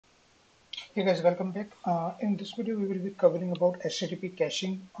Hey guys, welcome back. In this video, we will be covering about HTTP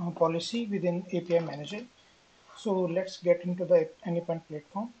caching policy within API Manager. So let's get into the Anypoint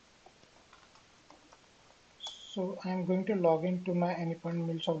platform. So I'm going to log into my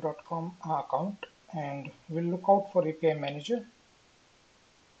anypointmuleshop.com account and we'll look out for API Manager.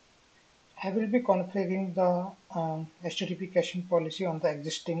 I will be configuring the HTTP caching policy on the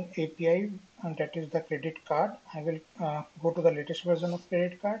existing API, and that is the credit card. I will go to the latest version of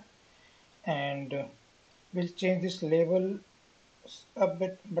credit card and we'll change this label a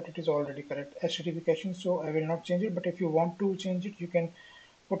bit, but it is already correct HTTP caching, so I will not change it. But if you want to change it, you can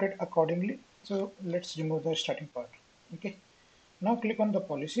put it accordingly. So let's remove the starting part. Okay, now click on the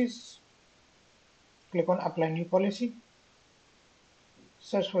policies, click on apply new policy,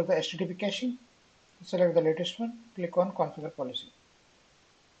 search for the HTTP caching, select the latest one, click on configure policy.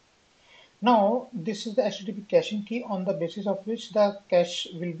 Now this is the HTTP caching key on the basis of which the cache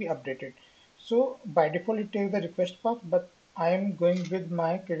will be updated. So by default it takes the request path, but I am going with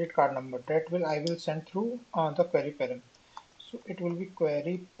my credit card number that will I will send through the query param. So it will be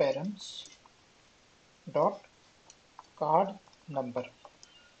query params dot card number.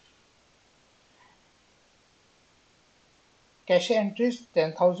 Cache entries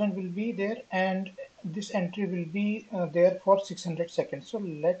 10,000 will be there, and this entry will be there for 600 seconds. So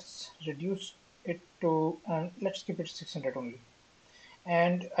let's reduce it to let's keep it 600 only.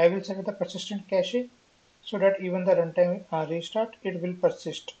 And I will set the persistent cache so that even the runtime restart it will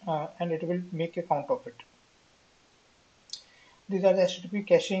persist and it will make a count of it. These are the HTTP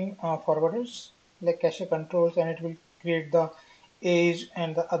caching forwarders like cache controls, and it will create the age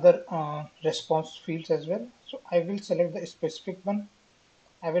and the other response fields as well. So I will select the specific one.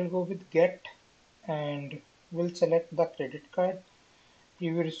 I will go with get and will select the credit card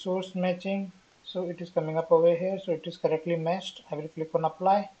preview resource matching. So it is coming up over here, so it is correctly matched. I will click on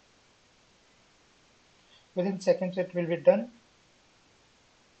apply. Within seconds it will be done.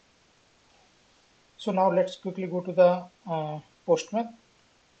 So now let's quickly go to the Postman.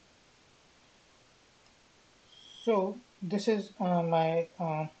 So this is my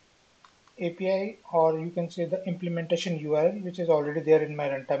API, or you can say the implementation URL, which is already there in my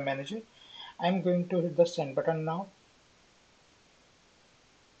runtime manager. I'm going to hit the send button now,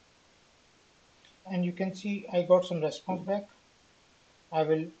 and you can see I got some response back. I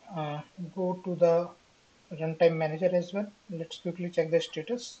will go to the runtime manager as well. Let's quickly check the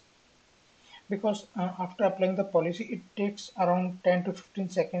status, because after applying the policy it takes around 10 to 15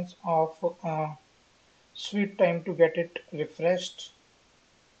 seconds of sweet time to get it refreshed.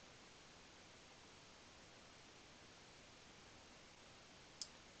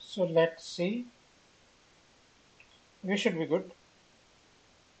 So let's see, we should be good.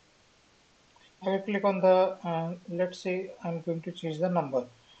 I will click on the let's say I'm going to change the number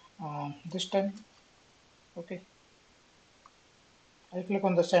this time. Okay, I click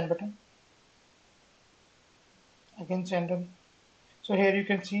on the send button, again send them. So here you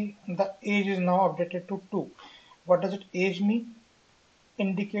can see the age is now updated to 2. What does it age mean?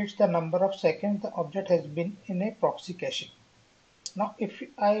 Indicates the number of seconds the object has been in a proxy caching. Now if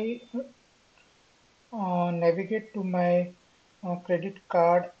I navigate to my credit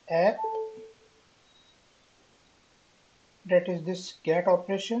card app, that is this get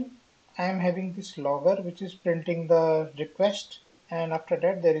operation, I am having this logger which is printing the request, and after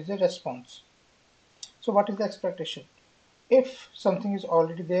that there is a response. So what is the expectation? If something is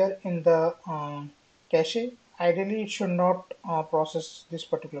already there in the cache, ideally it should not process this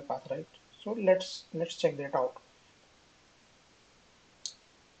particular path, right? So let's check that out.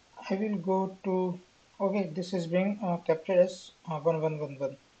 I will go to, okay, this is being captured as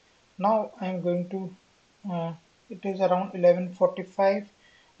 1111. Now I am going to uh, it is around 11:45.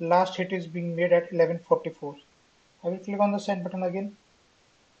 Last hit is being made at 11:44. I will click on the send button again,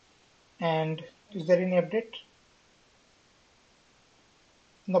 and is there any update?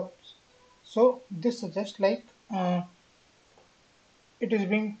 No. So this suggests like it is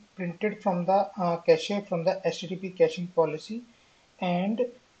being printed from the cache from the HTTP caching policy, and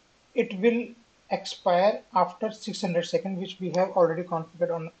it will expire after 600 seconds, which we have already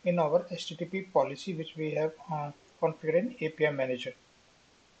configured on in our HTTP policy, which we have configured in API manager.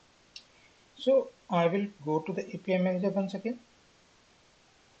 So I will go to the API manager once again,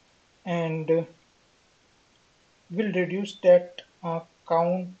 and will reduce that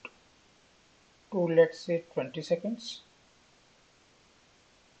count to, let's say, 20 seconds.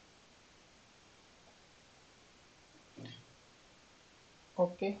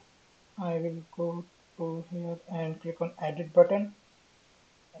 Okay, I will go to here and click on edit button.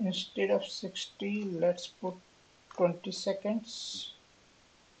 Instead of 60, let's put 20 seconds,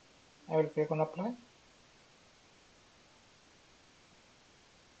 I will click on apply.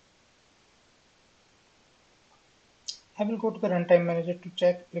 I will go to the runtime manager to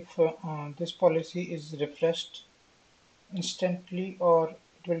check if this policy is refreshed instantly or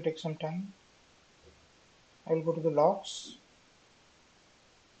it will take some time. I will go to the logs.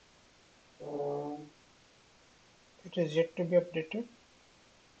 It is yet to be updated,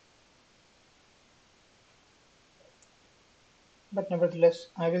 but nevertheless,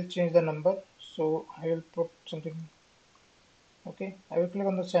 I will change the number. So I will put something. Okay, I will click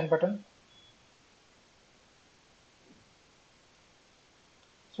on the send button.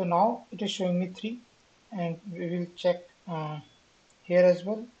 So now it is showing me 3, and we will check here as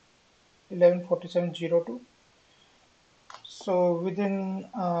well, 11:47:02. So within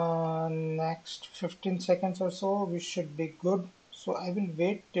next 15 seconds or so, we should be good. So I will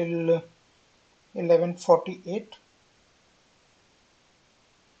wait till 11:48.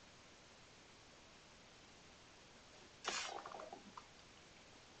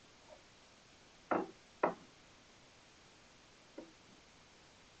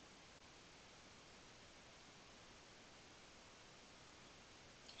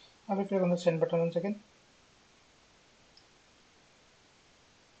 I will click on the send button once again.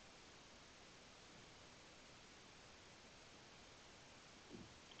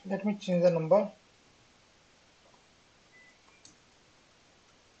 Let me change the number.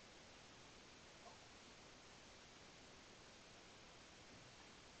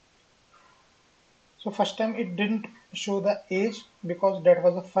 So first time it didn't show the age because that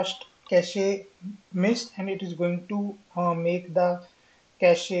was the first cache missed, and it is going to make the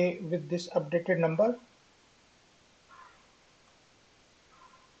cache with this updated number.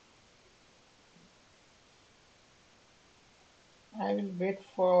 I will wait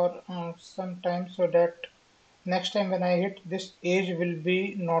for some time so that next time when I hit this age will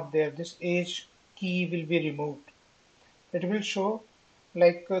be not there. This age key will be removed. It will show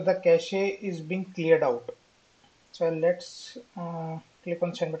like the cache is being cleared out. So let's click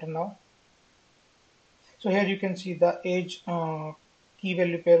on send button now. So here you can see the age key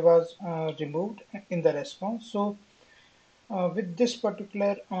value pair was removed in the response. So with this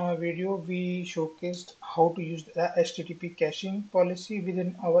particular video, we showcased how to use the HTTP caching policy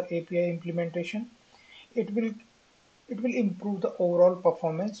within our API implementation. It will it will improve the overall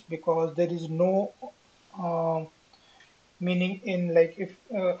performance because there is no uh, meaning in like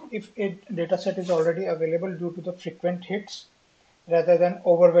if a data set is already available due to the frequent hits rather than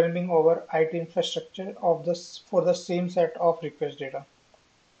overwhelming our IT infrastructure of this for the same set of request data.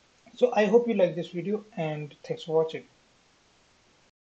 So I hope you like this video and thanks for watching.